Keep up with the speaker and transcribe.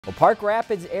Well, Park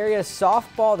Rapids area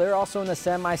softball, they're also in the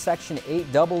semi-section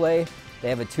 8AA. They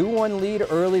have a 2-1 lead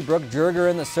early. Brooke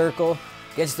Jerger in the circle.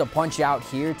 Gets the punch out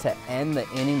here to end the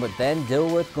inning, but then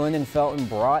Dilworth, Glendenfelton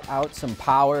brought out some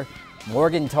power.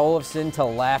 Morgan Tollefson to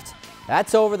left.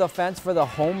 That's over the fence for the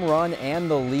home run and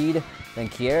the lead. Then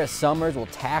Kiera Summers will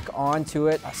tack onto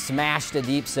it. A smash to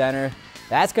deep center.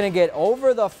 That's going to get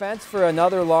over the fence for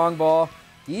another long ball.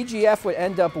 EGF would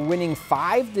end up winning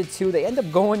 5-2. They end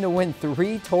up going to win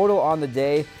 3 total on the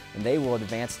day, and they will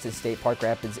advance to state. Park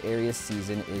Rapids area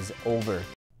season is over.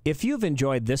 If you've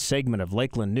enjoyed this segment of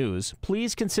Lakeland News,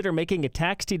 please consider making a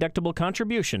tax-deductible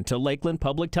contribution to Lakeland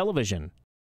Public Television.